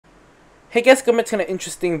Hey guys, welcome back to an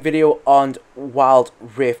interesting video on Wild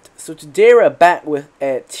Rift. So today we're back with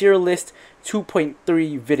a tier list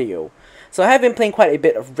 2.3 video. So I have been playing quite a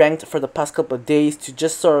bit of ranked for the past couple of days to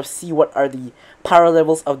just sort of see what are the power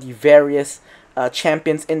levels of the various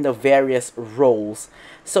champions in the various roles.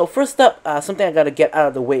 So first up, something I gotta get out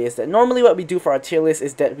of the way is that normally what we do for our tier list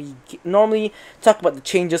is that we normally talk about the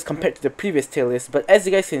changes compared to the previous tier list, but as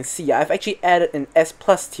you guys can see, I've actually added an S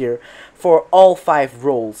plus tier for all 5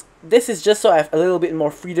 roles. This is just so I have a little bit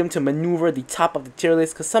more freedom to maneuver the top of the tier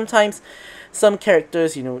list, because sometimes some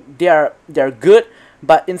characters, you know, they're good,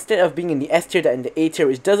 but instead of being in the S tier, they're in the A tier,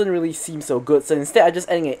 which doesn't really seem so good. So instead, I'm just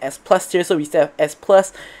adding an S plus tier, so we still have S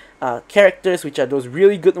plus characters, which are those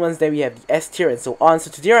really good ones. Then we have the S tier and so on.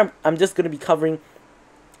 So today I'm just going to be covering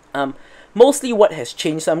mostly what has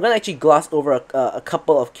changed. So I'm going to actually gloss over a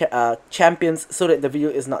couple of champions so that the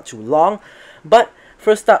video is not too long. But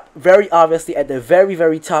first up, very obviously at the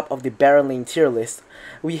very top of the Baron Lane tier list,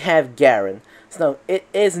 we have Garen. So now, it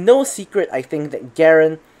is no secret, I think, that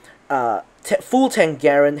Garen, full tank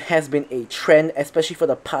Garen has been a trend, especially for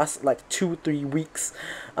the past like 2-3 weeks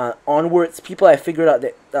onwards. People have figured out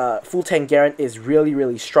that full tank Garen is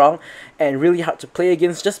really strong and really hard to play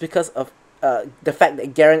against, just because of the fact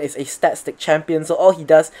that Garen is a stat stick champion. So all he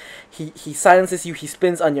does, he silences you, he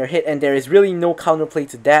spins on your hit, and there is really no counterplay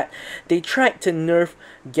to that. They tried to nerf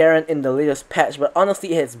Garen in the latest patch, but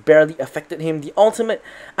honestly it has barely affected him. The ultimate,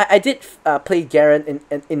 I did play Garen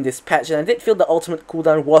in this patch, and I did feel the ultimate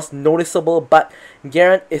cooldown was noticeable, but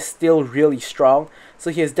Garen is still really strong. So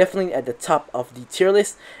he is definitely at the top of the tier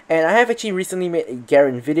list, and I have actually recently made a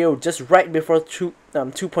Garen video just right before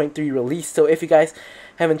 2.3 release. So if you guys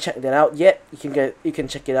haven't checked that out yet, you can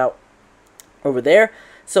check it out over there.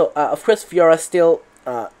 So of course, Fiora still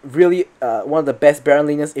really one of the best Baron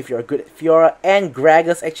laners if you're good at Fiora, and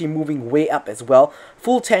Gragas actually moving way up as well.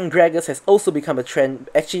 Full tank Gragas has also become a trend,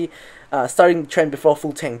 actually starting the trend before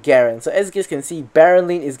full tank Garen. So as you guys can see, Baron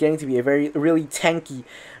lane is getting to be a really tanky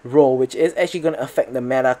role, which is actually going to affect the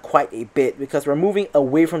meta quite a bit, because we're moving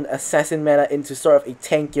away from the assassin meta into sort of a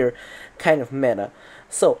tankier kind of meta.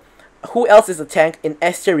 So who else is a tank? In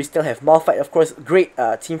S tier, we still have Malphite, of course, great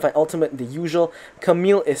teamfight ultimate, the usual.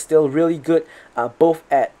 Camille is still really good, both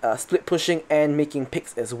at split pushing and making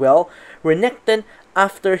picks as well. Renekton,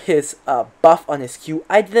 after his buff on his Q,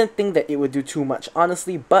 I didn't think that it would do too much,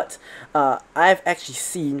 honestly, but I've actually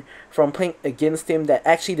seen from playing against him that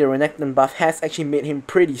actually the Renekton buff has actually made him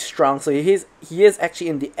pretty strong. So he is actually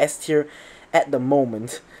in the S tier at the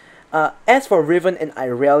moment. As for Riven and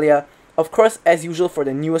Irelia, of course, as usual for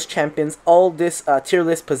the newest champions, all this tier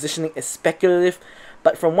list positioning is speculative,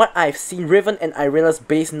 but from what I've seen, Riven and Irelia's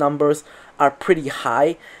base numbers are pretty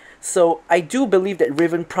high. So I do believe that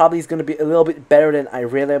Riven probably is going to be a little bit better than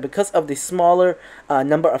Irelia because of the smaller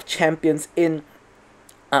number of champions in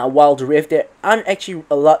Wild Rift. There aren't actually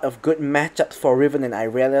a lot of good matchups for Riven and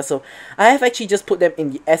Irelia, so I have actually just put them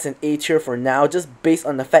in the S and A tier for now, just based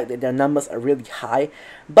on the fact that their numbers are really high.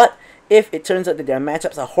 But if it turns out that their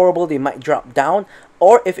matchups are horrible, they might drop down.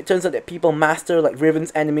 Or if it turns out that people master like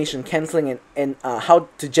Riven's animation cancelling and how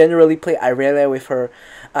to generally play Irelia with her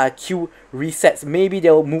Q resets, maybe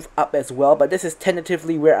they'll move up as well. But this is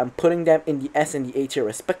tentatively where I'm putting them in the S and the A tier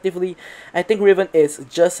respectively. I think Riven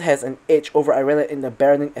just has an edge over Irelia in the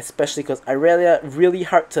Baron, especially because Irelia really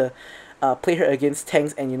hard to play her against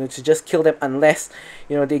tanks, and you know, to just kill them unless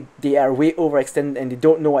you know they are way overextended and they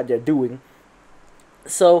don't know what they're doing.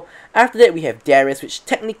 So after that, we have Darius, which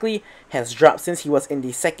technically has dropped since he was in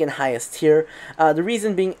the second highest tier. The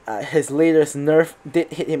reason being his latest nerf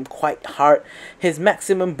did hit him quite hard. His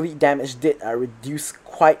maximum bleed damage did reduce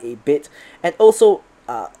quite a bit, and also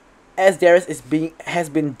as Darius has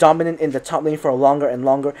been dominant in the top lane for longer and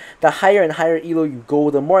longer, the higher and higher elo you go,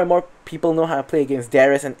 the more and more people know how to play against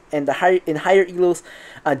Darius, and in higher elos,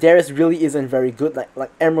 Darius really isn't very good,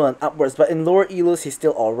 like Emerald and upwards, but in lower elos he's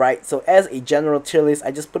still alright. So as a general tier list,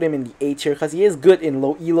 I just put him in the A tier because he is good in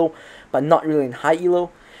low elo, but not really in high elo.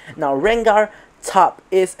 Now Rengar top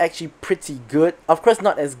is actually pretty good. Of course,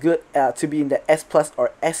 not as good to be in the S plus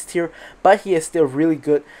or S tier, but he is still really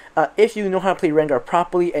good. If you know how to play Rengar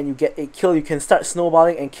properly and you get a kill, you can start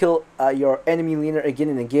snowballing and kill your enemy laner again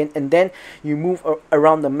and again, and then you move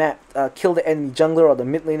around the map, kill the enemy jungler or the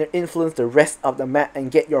mid laner, influence the rest of the map, and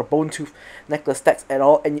get your Bone Tooth necklace stacks at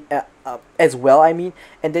all, and as well, I mean,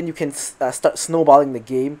 and then you can start snowballing the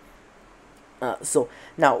game. So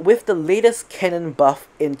now with the latest Cannon buff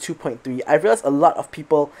in 2.3, I realized a lot of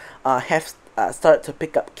people have started to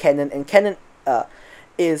pick up Cannon, and Cannon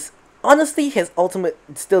is honestly, his ultimate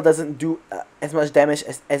still doesn't do as much damage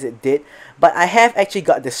as it did, but I have actually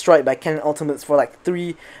got destroyed by Cannon ultimates for like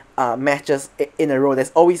 3 matches in a row.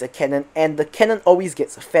 There's always a Kennen, and the Kennen always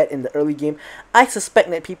gets fed in the early game. I suspect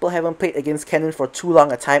that people haven't played against Kennen for too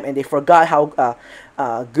long a time, and they forgot how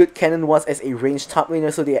good Kennen was as a ranged top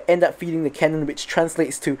laner, so they end up feeding the Kennen, which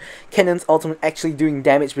translates to Kennen's ultimate actually doing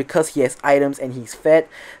damage because he has items and he's fed.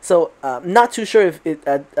 So not too sure if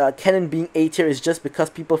Kennen being A tier is just because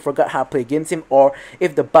people forgot how to play against him, or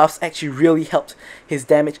if the buffs actually really helped his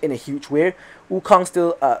damage in a huge way. Wukong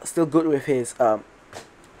still good with his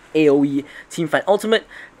AoE teamfight ultimate.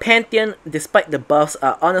 Pantheon, despite the buffs,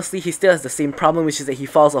 honestly he still has the same problem, which is that he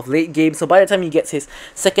falls off late game. So by the time he gets his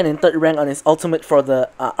 2nd and 3rd rank on his ultimate for the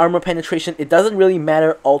armor penetration, it doesn't really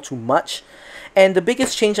matter all too much. And the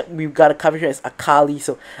biggest change that we've got to cover here is Akali.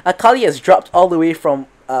 So Akali has dropped all the way from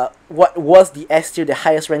what was the S tier, the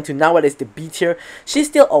highest rank, to now what is the B tier. She's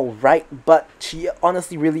still alright, but she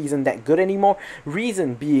honestly really isn't that good anymore.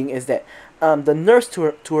 Reason being is that the nerfs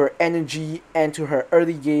to her energy and to her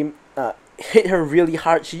early game hit her really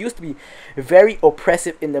hard. She used to be very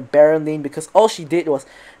oppressive in the Baron lane because all she did was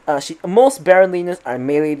most Baron laners are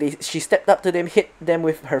melee. She stepped up to them, hit them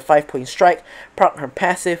with her 5-point strike, proc her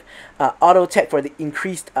passive, auto attack for the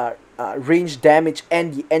increased range damage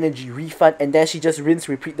and the energy refund, and then she just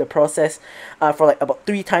repeat the process for like about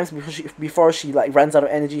 3 times before she like runs out of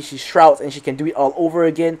energy. She shrouds and she can do it all over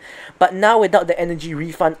again. But now without the energy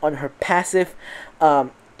refund on her passive,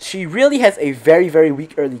 she really has a very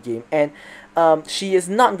weak early game, and she is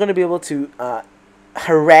not going to be able to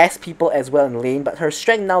harass people as well in lane, but her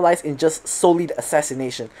strength now lies in just solely the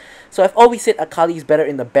assassination. So I've always said Akali is better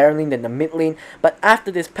in the Baron lane than the mid lane, but after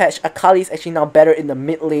this patch, Akali is actually now better in the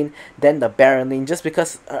mid lane than the Baron lane, just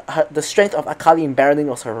because the strength of Akali in Baron lane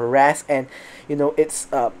was her harass, and you know, it's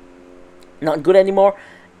not good anymore.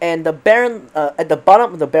 And the Baron, at the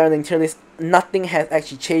bottom of the Baron lane tier list, nothing has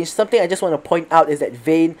actually changed. Something I just want to point out is that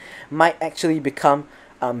Vayne might actually become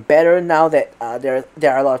better now that there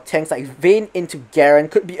are a lot of tanks. Like Vayne into Garen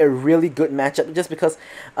could be a really good matchup, just because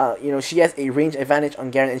you know, she has a range advantage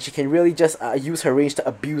on Garen, and she can really just use her range to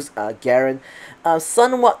abuse Garen.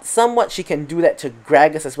 Somewhat she can do that to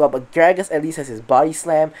Gragas as well, but Gragas at least has his body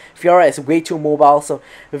slam. Fiora is way too mobile, so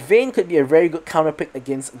Vayne could be a very good counter pick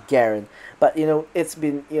against Garen. But you know, it's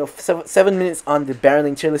been 7 minutes on the Baron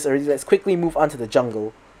lane tier list already. Let's quickly move on to the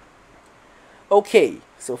jungle. Okay,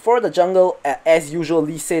 so for the jungle, as usual,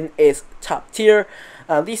 Lee Sin is top tier.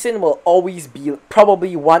 Lee Sin will always be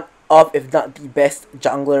probably one of, if not the best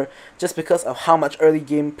jungler, just because of how much early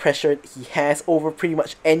game pressure he has over pretty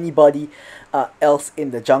much anybody else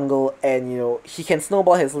in the jungle. And you know, he can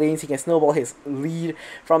snowball his lanes, he can snowball his lead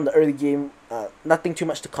from the early game. Nothing too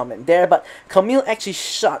much to comment there. But Camille actually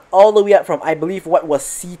shot all the way up from, I believe, what was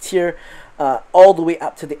C tier all the way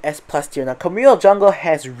up to the S+ tier. Now Camille jungle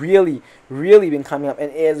has really been coming up,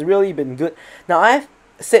 and it has really been good. Now I've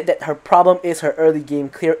said that her problem is her early game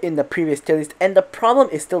clear in the previous tier list, and the problem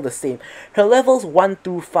is still the same. Her levels 1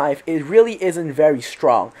 through 5, it really isn't very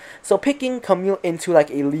strong. So picking Camille into like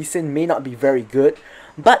a Lee Sin may not be very good,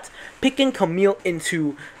 but picking Camille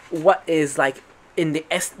into what is like in the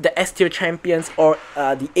S tier champions or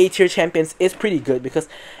the A tier champions is pretty good, because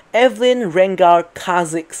Evelynn, Rengar,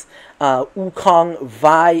 Kha'Zix, Wukong,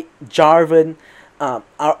 Vi, Jarvan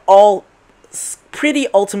are all pretty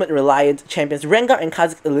ultimate reliant champions. Rengar and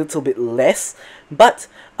Kha'Zix a little bit less, but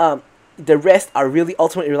the rest are really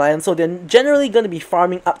ultimate reliant, so they're generally going to be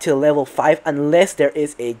farming up till level 5 unless there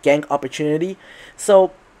is a gank opportunity.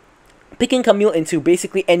 So picking Camille into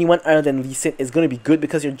basically anyone other than Lee Sin is going to be good,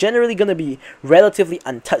 because you're generally going to be relatively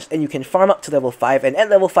untouched and you can farm up to level 5, and at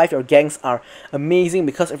level 5 your ganks are amazing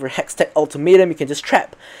because of your Hextech ultimatum. You can just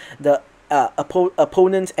trap the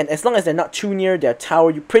opponents, and as long as they're not too near their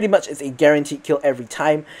tower, you pretty much is a guaranteed kill every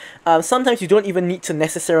time. Sometimes you don't even need to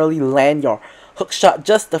necessarily land your hook shot,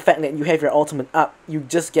 just the fact that you have your ultimate up, you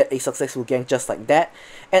just get a successful gank just like that.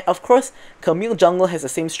 And of course, Camille jungle has the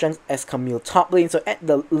same strength as Camille top lane, so at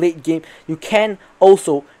the late game you can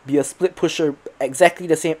also be a split pusher exactly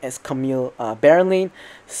the same as Camille Baron lane.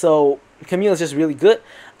 So Camille is just really good.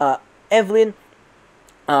 Evelynn,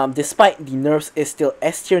 despite the nerfs, is still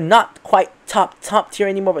S tier, not quite top tier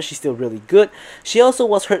anymore, but she's still really good. She also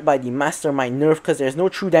was hurt by the Mastermind nerf, because there's no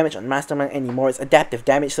true damage on Mastermind anymore. It's adaptive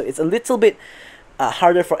damage, so it's a little bit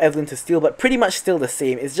harder for Evelynn to steal, but pretty much still the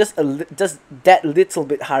same. It's just that little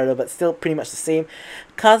bit harder, but still pretty much the same.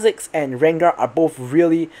 Kha'Zix and Rengar are both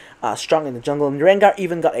really strong in the jungle, and Rengar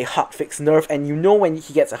even got a hotfix nerf, and you know when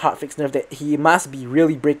he gets a hotfix nerf that he must be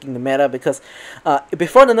really breaking the meta, because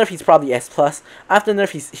before the nerf he's probably S+, after the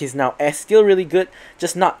nerf he's now S, still really good,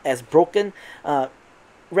 just not as broken.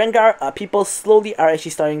 Rengar, people slowly are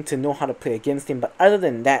actually starting to know how to play against him, but other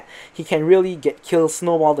than that, he can really get kills,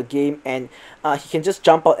 snowball the game, and he can just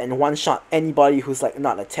jump out and one-shot anybody who's like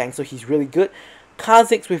not a tank, so he's really good.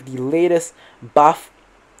 Kha'Zix with the latest buff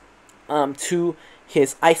to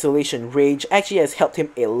his isolation range actually has helped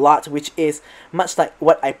him a lot, which is much like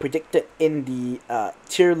what I predicted in the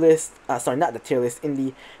tier list, sorry, not the tier list, in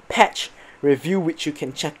the patch review, which you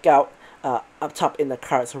can check out up top in the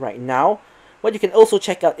cards right now. What you can also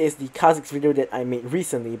check out is the Kha'Zix video that I made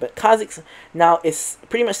recently, but Kha'Zix now is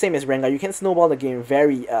pretty much same as Rengar. You can snowball the game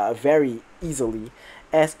very easily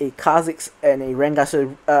as a Kha'Zix and a Rengar.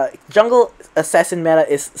 So jungle assassin meta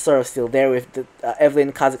is sort of still there with the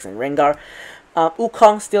Evelynn, Kha'Zix, and Rengar.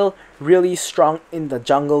 Wukong still really strong in the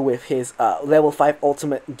jungle with his level 5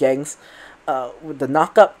 ultimate ganks with the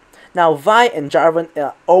knockup. Now Vi and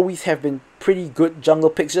Jarvan always have been pretty good jungle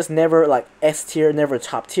picks, just never like S tier, never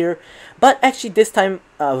top tier. But actually this time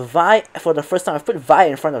Vi, for the first time, I've put Vi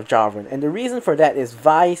in front of Jarvan, and the reason for that is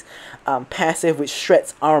Vi's passive, which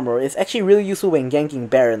shreds armor, is actually really useful when ganking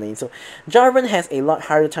Baron lane. So Jarvan has a lot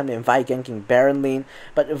harder time than Vi ganking Baron lane,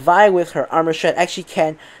 but Vi with her armor shred actually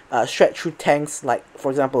can shred through tanks like, for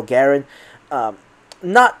example, Garen.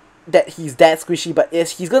 Not that he's that squishy, but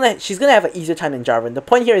she's gonna have an easier time than Jarvan. The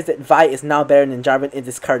point here is that Vi is now better than Jarvan in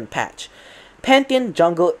this current patch. Pantheon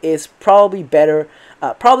jungle is probably better,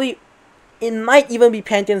 it might even be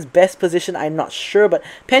Pantheon's best position, I'm not sure, but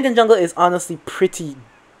Pantheon jungle is honestly pretty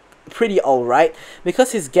alright,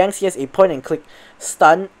 because his ganks, he has a point and click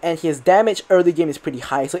stun, and his damage early game is pretty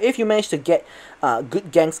high. So if you manage to get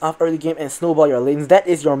good ganks off early game and snowball your lanes, that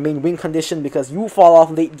is your main win condition, because you fall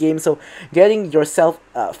off late game. So getting yourself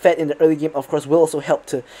fed in the early game, of course, will also help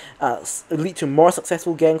to lead to more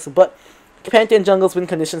successful ganks. But Pantheon jungle's win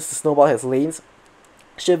conditions to snowball his lanes.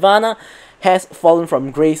 Shyvana has fallen from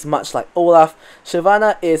grace, much like Olaf.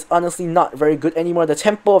 Shyvana is honestly not very good anymore. The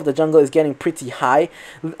tempo of the jungle is getting pretty high.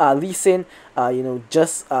 Lee Sin,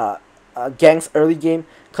 just ganks early game.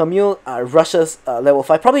 Camille rushes level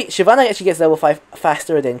 5. Probably Shyvana actually gets level 5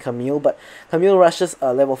 faster than Camille, but Camille rushes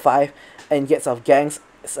level 5 and gets off ganks.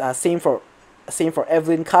 Same for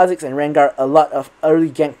Evelynn. Kha'Zix and Rengar, a lot of early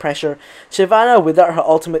gank pressure. Shyvana without her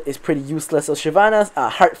ultimate is pretty useless. So Shyvana's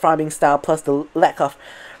hard farming style plus the lack of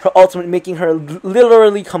her ultimate making her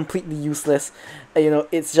literally completely useless.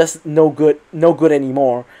 It's just no good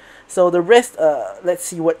anymore. So the rest, let's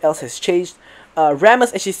see what else has changed.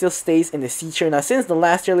 Rammus actually still stays in the C tier. Now since the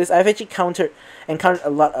last tier list, I've actually encountered a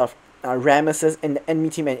lot of Rammuses in the enemy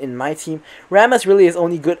team and in my team. Rammus really is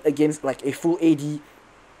only good against like a full AD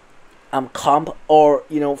comp, or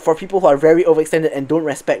for people who are very overextended and don't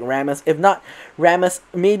respect Rammus. If not, Rammus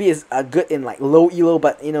maybe is good in like low elo,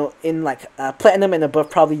 but in like platinum and above,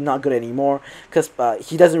 probably not good anymore, because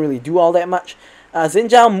he doesn't really do all that much. Xin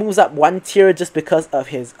Zhao moves up one tier just because of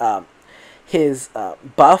his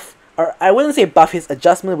buff, or I wouldn't say buff, his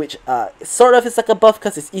adjustment, which sort of is like a buff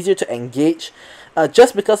because it's easier to engage.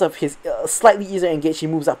 Just because of his slightly easier engage, he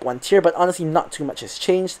moves up one tier, but honestly not too much has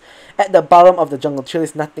changed. At the bottom of the jungle tier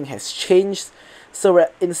list, nothing has changed, so we're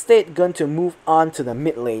instead going to move on to the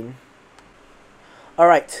mid lane.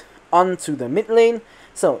 Alright, on to the mid lane.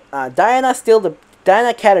 So Diana,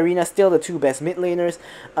 Katarina still the two best mid laners.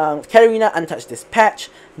 Katarina untouched this patch.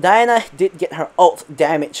 Diana did get her ult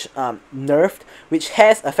damage nerfed, which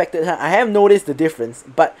has affected her. I have noticed the difference,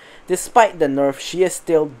 but despite the nerf, she is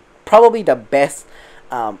still probably the best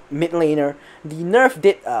mid laner. The nerf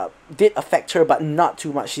did affect her, but not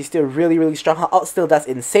too much. She's still really strong. Her ult still does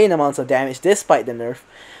insane amounts of damage despite the nerf.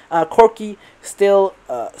 Corki still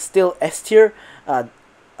S tier.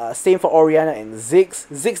 Same for Orianna and Ziggs.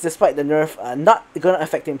 Ziggs, despite the nerf, not gonna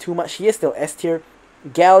affect him too much. He is still S tier.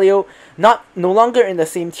 Galio, no longer in the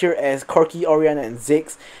same tier as Corki, Orianna, and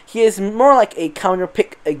Ziggs. He is more like a counter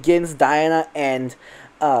pick against Diana and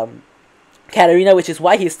Katarina, which is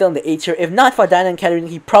why he's still in the A tier. If not for Diana and Katarina,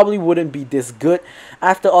 he probably wouldn't be this good.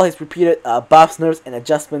 After all his repeated buffs, nerfs, and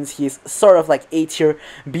adjustments, he's sort of like A tier,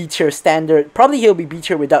 B tier standard. Probably he'll be B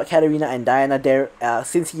tier without Katarina and Diana there,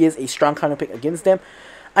 since he is a strong counter pick against them.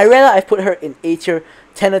 Irelia, I've put her in A tier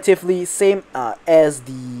tentatively, same as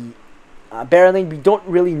the Baron lane. We don't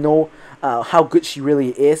really know how good she really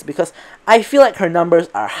is, because I feel like her numbers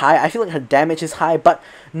are high, I feel like her damage is high, but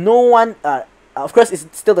no one, of course it's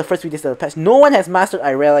still the first few days of the patch, no one has mastered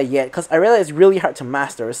Irelia yet, because Irelia is really hard to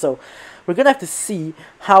master. So we're gonna have to see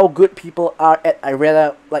how good people are at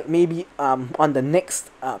Irelia, like maybe on the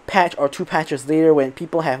next patch or 2 patches later, when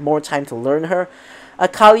people have more time to learn her.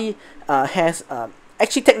 Akali has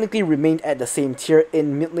actually technically remained at the same tier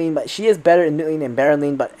in mid lane, but she is better in mid lane than Baron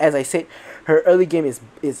lane. But as I said, her early game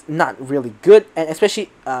is not really good, and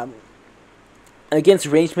especially against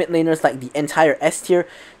ranged mid laners like the entire S tier,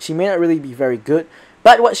 she may not really be very good.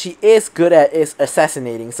 But what she is good at is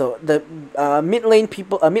assassinating. So the mid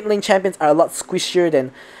lane champions are a lot squishier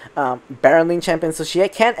than Baron lane champions. So she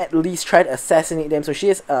can at least try to assassinate them. So she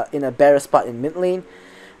is in a better spot in mid lane.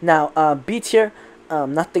 Now B tier,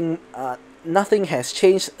 nothing has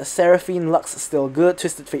changed. Seraphine, Lux still good.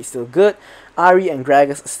 Twisted Fate still good. Ahri and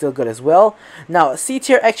Gragas still good as well. Now C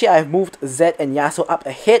tier, actually I've moved Zed and Yasuo up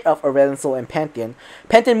ahead of Aurelion Sol and Pantheon.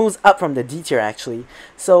 Pantheon moves up from the D tier actually.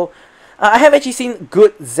 So I have actually seen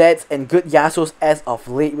good Zeds and good Yasuos as of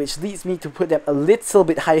late, which leads me to put them a little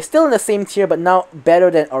bit higher. Still in the same tier, but now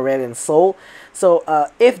better than Aurelion Sol. So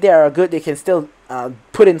if they are good, they can still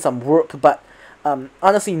put in some work, but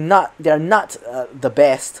honestly, they're not the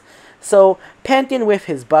best. So Pantheon with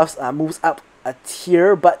his buffs moves up a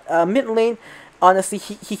tier, but mid lane, honestly,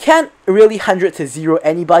 he can't really 100 to 0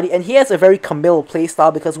 anybody, and he has a very Camille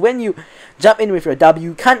playstyle because when you jump in with your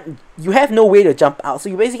W, you have no way to jump out, so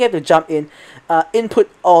you basically have to jump in, input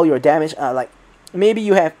all your damage, like maybe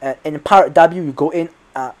you have an empowered W, you go in,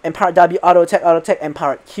 empowered W, auto attack,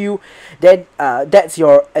 empowered Q, then that's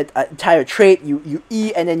your entire trait, you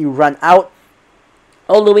E and then you run out,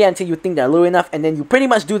 all the way until you think they're low enough, and then you pretty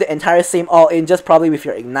much do the entire same all in, just probably with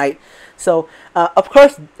your ignite. So of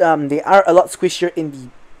course they are a lot squishier in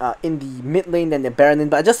the mid lane than the Baron lane,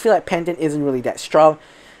 but I just feel like Pantheon isn't really that strong.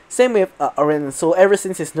 Same with Aurelion Sol. Ever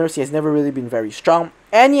since his nerfs, he has never really been very strong.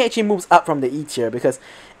 Annie actually moves up from the E tier because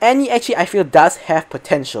Annie actually I feel does have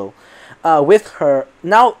potential. With her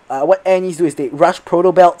now, what Annies do is they rush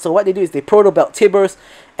Proto Belt. So what they do is they Proto Belt Tibbers,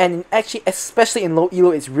 and actually especially in low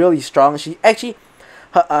elo, it's really strong. She actually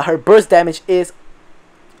her burst damage is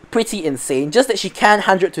pretty insane, just that she can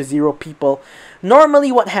 100 to 0 people.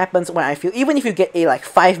 Normally what happens when I feel, even if you get a like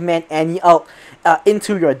 5-man Annie ult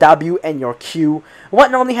into your W and your Q,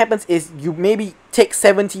 what normally happens is you maybe take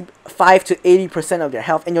 75 to 80% of their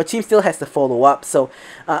health and your team still has to follow up. So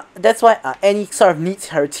that's why Annie sort of needs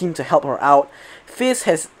her team to help her out. Fizz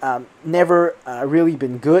has never really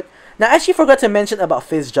been good. Now I actually forgot to mention about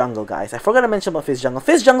Fizz Jungle, guys. I forgot to mention about Fizz Jungle.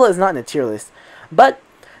 Fizz Jungle is not in the tier list, but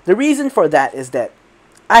the reason for that is that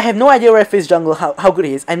I have no idea where Fizz Jungle, how good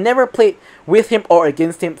he is. I've never played with him or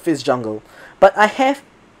against him, Fizz Jungle. But I have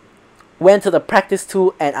went to the practice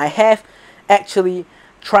tool and I have actually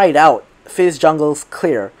tried out Fizz Jungle's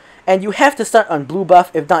clear. And you have to start on blue buff,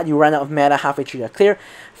 if not you run out of mana halfway through your clear.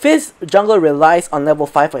 Fizz Jungle relies on level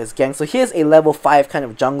 5 for his gank, so he is a level 5 kind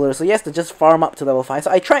of jungler, so he has to just farm up to level 5.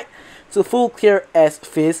 So I tried to full clear as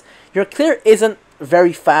Fizz. Your clear isn't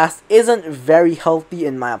very fast, isn't very healthy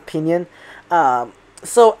in my opinion.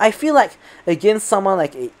 So I feel like against someone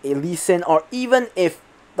like a Lee Sin, or even if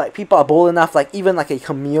like people are bold enough, like even like a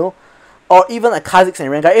Camille, or even a Kha'Zix and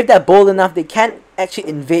Rengar, if they're bold enough, they can actually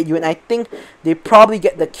invade you, and I think they probably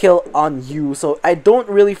get the kill on you. So I don't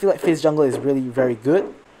really feel like Fizz Jungle is really very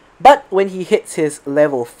good. But when he hits his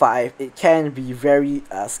level 5, it can be very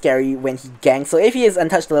scary when he ganks. So if he is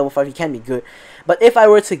untouched to level 5, he can be good. But if I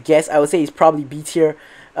were to guess, I would say he's probably B tier,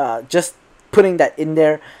 just putting that in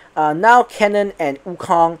there. Now Kennen and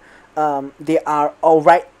Wukong, they are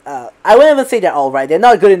alright. I wouldn't even say they're alright. They're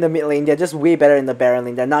not good in the mid lane. They're just way better in the Baron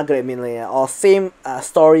lane. They're not good at mid lane at all. Same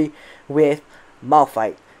story with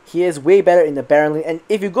Malphite. He is way better in the Baron lane. And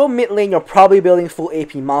if you go mid lane, you're probably building full AP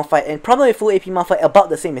Malphite. And probably with full AP Malphite about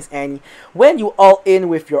the same as Annie. When you all in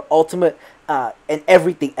with your ultimate and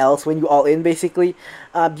everything else, when you all in basically,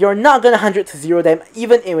 you're not gonna 100 to 0 them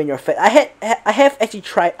even when you're fed. I have actually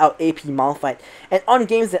tried out AP Malphite, and on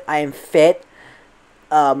games that I am fed,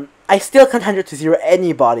 I still can't 100 to 0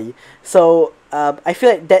 anybody. So I feel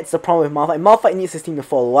like that's the problem with Malphite. Malphite needs his team to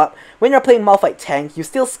follow up. When you're playing Malphite tank, you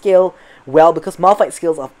still scale well because Malphite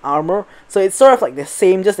scales off armor. So it's sort of like the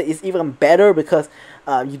same, just that it's even better because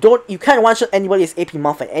you can't one shot anybody as AP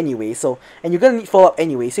Malphite anyway. So and you're gonna need follow up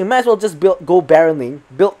anyway. So you might as well just go Baron lane,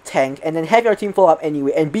 build tank, and then have your team follow up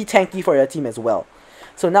anyway and be tanky for your team as well.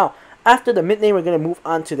 So now after the mid lane, we're gonna move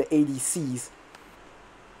on to the ADCs.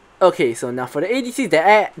 Okay, so now for the ADCs,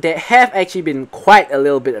 there have actually been quite a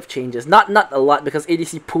little bit of changes. Not a lot because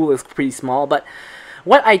ADC pool is pretty small, but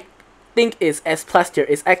what I think is S+ tier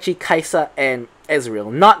is actually Kai'Sa and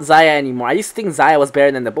Ezreal, not Xayah anymore. I used to think Xayah was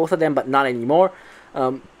better than the both of them, but not anymore.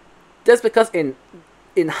 That's because in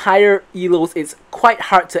higher elos, it's quite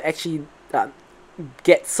hard to actually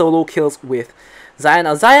get solo kills with Xayah.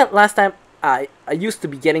 Now Xayah last time, I used to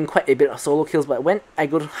be getting quite a bit of solo kills, but when I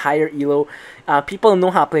go to higher elo, people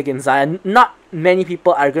know how to play against Xayah. Not many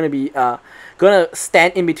people are gonna be gonna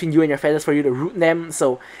stand in between you and your feathers for you to root them,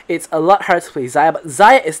 so it's a lot harder to play Xayah. But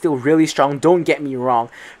Xayah is still really strong, don't get me wrong,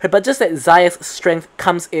 but just that Xayah's strength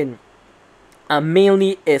comes in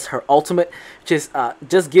mainly is her ultimate, which is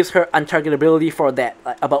just gives her untargetability for that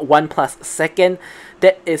about 1+ second.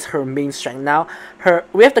 That is her main strength. Now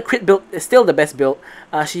we have the crit build, is still the best build.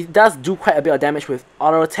 She does do quite a bit of damage with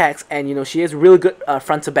auto attacks, and you know, she is really good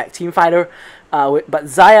front to back team fighter. But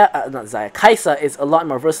Kai'Sa is a lot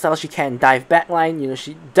more versatile. She can dive backline. You know,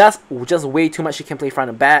 she does just way too much. She can play front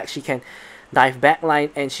and back. She can dive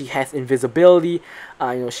backline, and she has invisibility.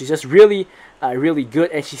 You know, she's just really good,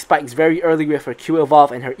 and she spikes very early with her Q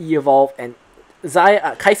evolve and her E evolve. And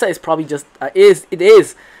Kai'Sa is probably just it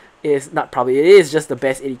is just the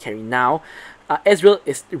best AD carry now. Ezreal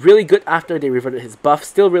is really good after they reverted his buff.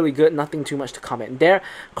 Still really good, nothing too much to comment there.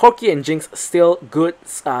 Corki and Jinx still good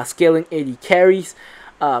scaling AD carries.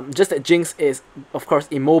 Just that Jinx is, of course,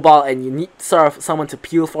 immobile, and you need sort of someone to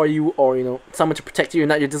peel for you, or you know, someone to protect you.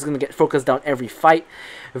 You're just gonna get focused down every fight.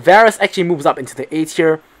 Varus actually moves up into the A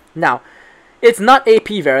tier. Now, it's not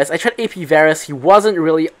AP Varus. I tried AP Varus. He wasn't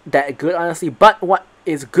really that good, honestly. But what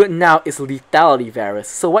is good now is Lethality Varus.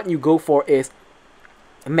 So what you go for is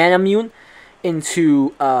Manamune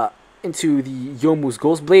into the Youmuu's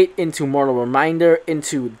Ghostblade, into Mortal Reminder,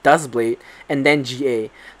 into Duskblade, and then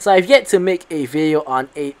GA. So I've yet to make a video on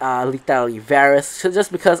a Lethality Varus,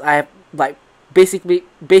 just because I have like basically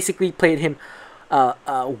played him like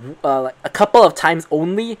a couple of times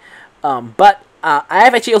only. But I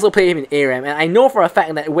have actually also played him in ARAM, and I know for a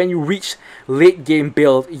fact that when you reach late game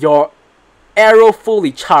build, your arrow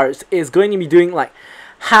fully charged is going to be doing like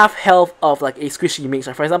half health of like a squishy mage.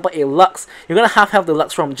 Like for example, a Lux, you're gonna half health the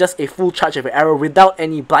Lux from just a full charge of your arrow without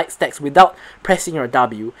any blight stacks, without pressing your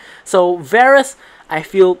W. So Varus, I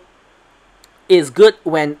feel, is good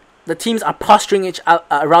when the teams are posturing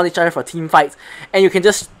around each other for team fights, and you can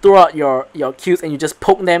just throw out your Qs and you just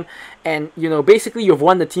poke them, and you know, basically you've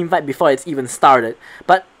won the team fight before it's even started.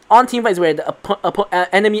 But on team fights where the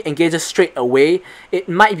enemy engages straight away, it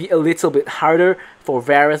might be a little bit harder for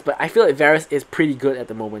Varus, but I feel like Varus is pretty good at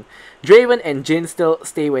the moment. Draven and Jhin still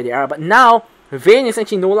stay where they are, but now Vayne is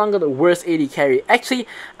actually no longer the worst AD carry. Actually,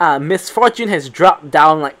 Miss Fortune has dropped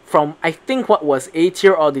down like from, I think, what was A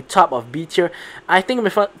tier or the top of B tier. I think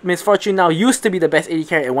Miss Fortune now used to be the best AD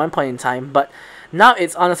carry at one point in time, but now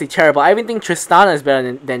it's honestly terrible. I even think Tristana is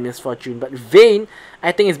better than Miss Fortune, but Vayne,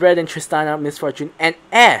 I think, is better than Tristana, Miss Fortune, and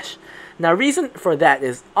Ashe. Now, reason for that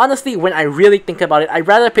is, honestly, when I really think about it, I'd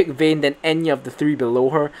rather pick Vayne than any of the three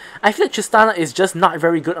below her. I feel like Tristana is just not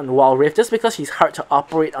very good on Wild Rift, just because she's hard to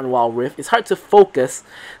operate on Wild Rift. It's hard to focus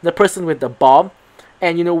the person with the bomb,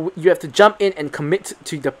 and you know, you have to jump in and commit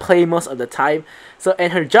to the play most of the time. So,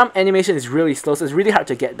 and her jump animation is really slow, so it's really hard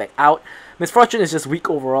to get back out. Miss Fortune is just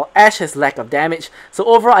weak overall. Ashe has lack of damage. So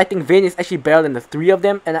overall, I think Vayne is actually better than the three of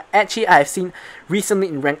them. And actually, I have seen recently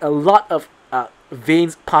in ranked a lot of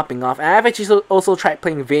Vaynes popping off. And I've actually also tried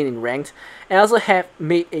playing Vayne in ranked. And I also have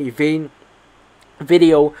made a Vayne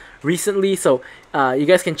video recently, so you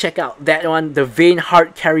guys can check out that one, the Vayne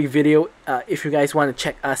hard carry video, if you guys want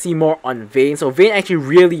to see more on Vayne. So Vayne actually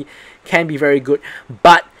really can be very good,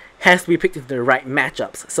 but has to be picked into the right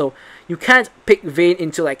matchups. So you can't pick Vayne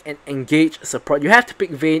into like an engage support. You have to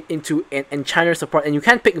pick Vayne into an enchanter support, and you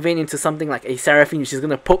can't pick Vayne into something like a Seraphine, which is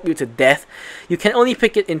gonna poke you to death. You can only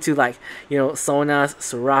pick it into like, you know, Sonas,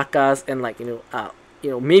 Sorakas, and like, you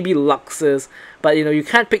know, maybe Luxes. But you know, you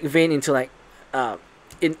can't pick Vayne into like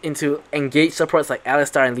into engage supports like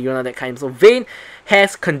Alistar and Leona, that kind. So Vayne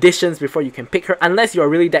has conditions before you can pick her. Unless you are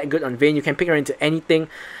really that good on Vayne, you can pick her into anything.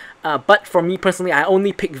 But for me personally, I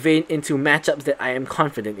only pick Vayne into matchups that I am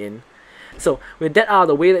confident in. So with that out of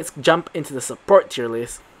the way, let's jump into the support tier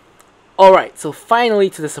list. Alright, so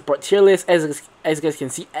finally to the support tier list. As you guys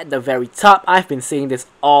can see at the very top, I've been saying this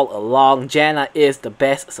all along. Janna is the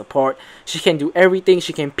best support. She can do everything.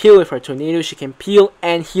 She can peel with her tornado. She can peel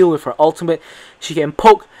and heal with her ultimate. She can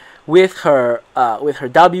poke with her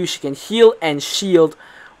W. She can heal and shield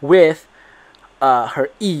with her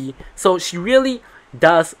E. So she really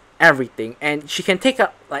does everything, and she can take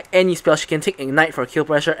up like any spell. She can take Ignite for kill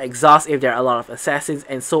pressure, Exhaust if there are a lot of assassins,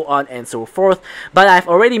 and so on and so forth. But I've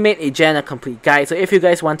already made a Janna complete guide, so if you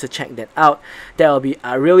guys want to check that out, that will be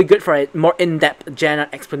really good for a more in-depth Janna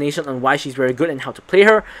explanation on why she's very good and how to play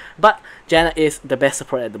her. But Janna is the best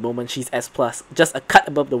support at the moment. She's S+, just a cut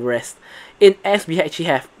above the rest. In S, we actually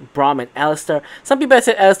have Braum and Alistar. Some people have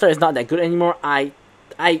said Alistar is not that good anymore.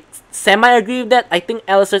 I semi-agree with that. I think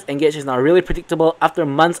Alistar's engage is now really predictable after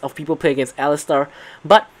months of people playing against Alistar.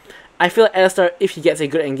 But I feel like Alistar, if he gets a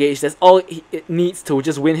good engage, that's all it needs to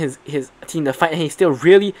just win his team the fight, and he's still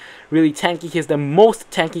really, really tanky. He's the most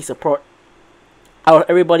tanky support out of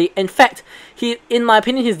everybody. In fact, in my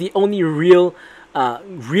opinion, he's the only real,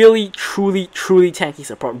 really, truly tanky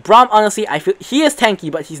support. Braum, honestly, I feel he is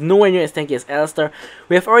tanky, but he's nowhere near as tanky as Alistar.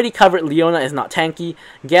 We have already covered Leona is not tanky.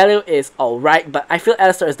 Galio is alright, but I feel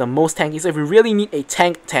Alistar is the most tanky. So if we really need a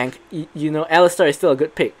tank, you know, Alistar is still a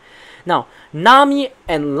good pick. Now, Nami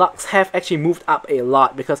and Lux have actually moved up a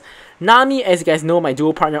lot, because Nami, as you guys know, my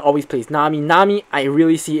duo partner always plays Nami. Nami, I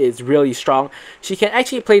really see is really strong. She can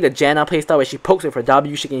actually play the Janna playstyle where she pokes with her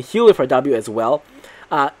W. She can heal with her W as well.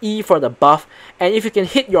 E for the buff, and if you can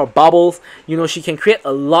hit your bubbles, you know, she can create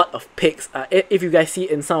a lot of picks. If you guys see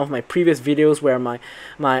in some of my previous videos where my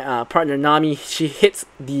partner Nami, she hits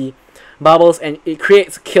the bubbles and it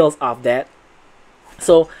creates kills off that.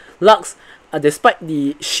 So Lux, despite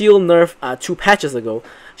the shield nerf 2 patches ago,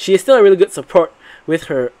 she is still a really good support with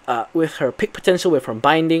her pick potential, with her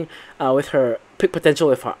binding, with her pick potential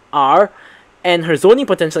with her R, and her zoning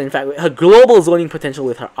potential, in fact, her global zoning potential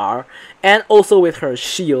with her R, and also with her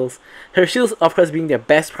shields. Her shields, of course, being the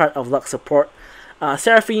best part of Lux support.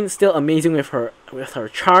 Seraphine still amazing with her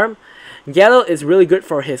charm. Galio is really good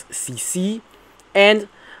for his CC, and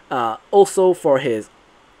also for his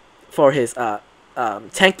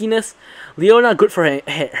tankiness. Leona good for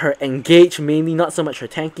her engage mainly, not so much her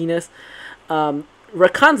tankiness.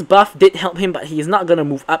 Rakan's buff did help him, but he is not gonna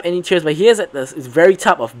move up any tiers. But he is at the very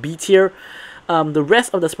top of B tier. The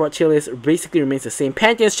rest of the support tier list basically remains the same.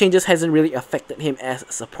 Pantheon's changes hasn't really affected him as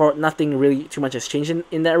support. Nothing really too much has changed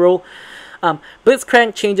in that role.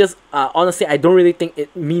 Blitzcrank changes, honestly, I don't really think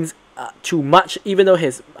it means too much, even though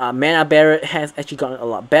his mana bearer has actually gotten a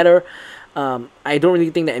lot better. I don't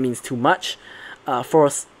really think that it means too much for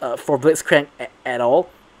Blitzcrank at all.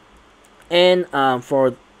 And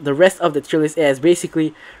for the rest of the tier list, it has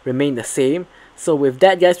basically remained the same. So with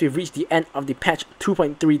that, guys, we've reached the end of the patch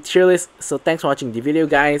 2.3 tier list. So thanks for watching the video,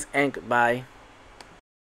 guys, and goodbye.